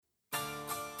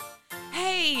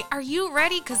Hey, are you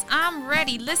ready? Because I'm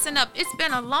ready. Listen up. It's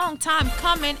been a long time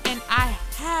coming, and I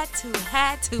had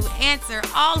to answer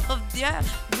all of the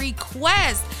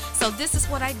requests. So this is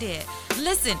what I did.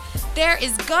 Listen, there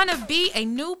is going to be a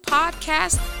new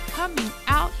podcast coming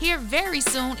out here very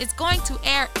soon. It's going to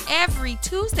air every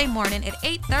Tuesday morning at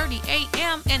 8:30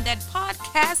 a.m. And that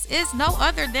podcast is no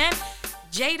other than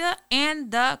JADA and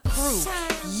the Crew.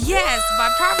 Yes, by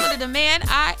popular demand,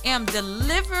 I am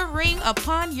delivering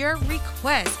upon your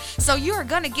request. So you are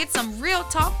going to get some real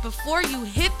talk before you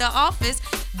hit the office.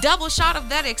 Double shot of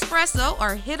that espresso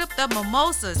or hit up the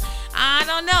mimosas. I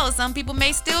don't know. Some people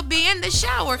may still be in the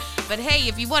shower. But hey,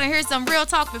 if you want to hear some real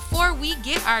talk before we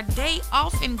get our day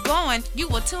off and going, you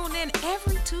will tune in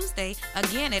every Tuesday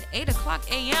again at 8 o'clock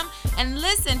a.m. and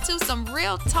listen to some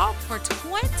real talk for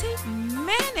 20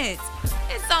 minutes.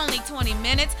 It's only 20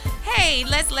 minutes. Hey,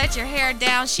 let's let your hair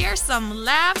down, share some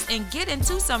laughs, and get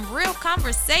into some real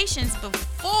conversations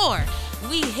before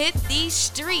we hit these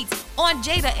streets. On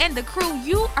JADA and the Crew,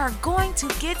 you are going to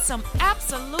get some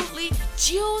absolutely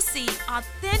juicy,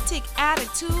 authentic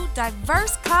attitude,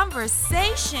 diverse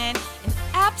conversation, and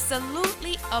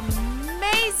absolutely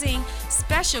amazing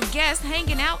special guests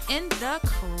hanging out in the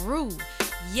crew.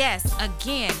 Yes,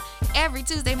 again, every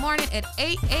Tuesday morning at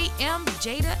 8 a.m.,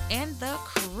 JADA and the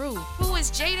Crew. Who is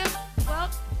JADA? Well,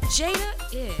 JADA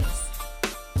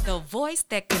is the voice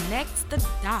that connects the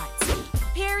dots.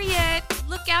 Period.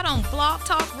 Look out on Blog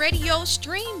Talk Radio,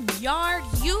 StreamYard,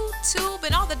 YouTube,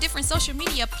 and all the different social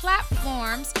media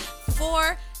platforms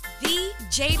for the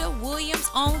JADA Williams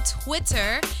on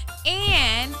Twitter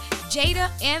and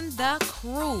JADA and the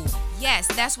Crew. Yes,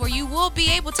 that's where you will be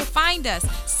able to find us.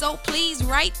 So please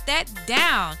write that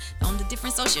down on the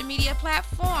different social media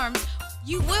platforms.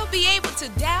 You will be able to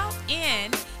dial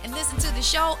in and listen to the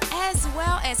show, as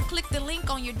well as click the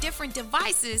link on your different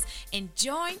devices and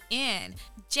join in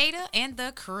JADA and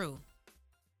the Crew.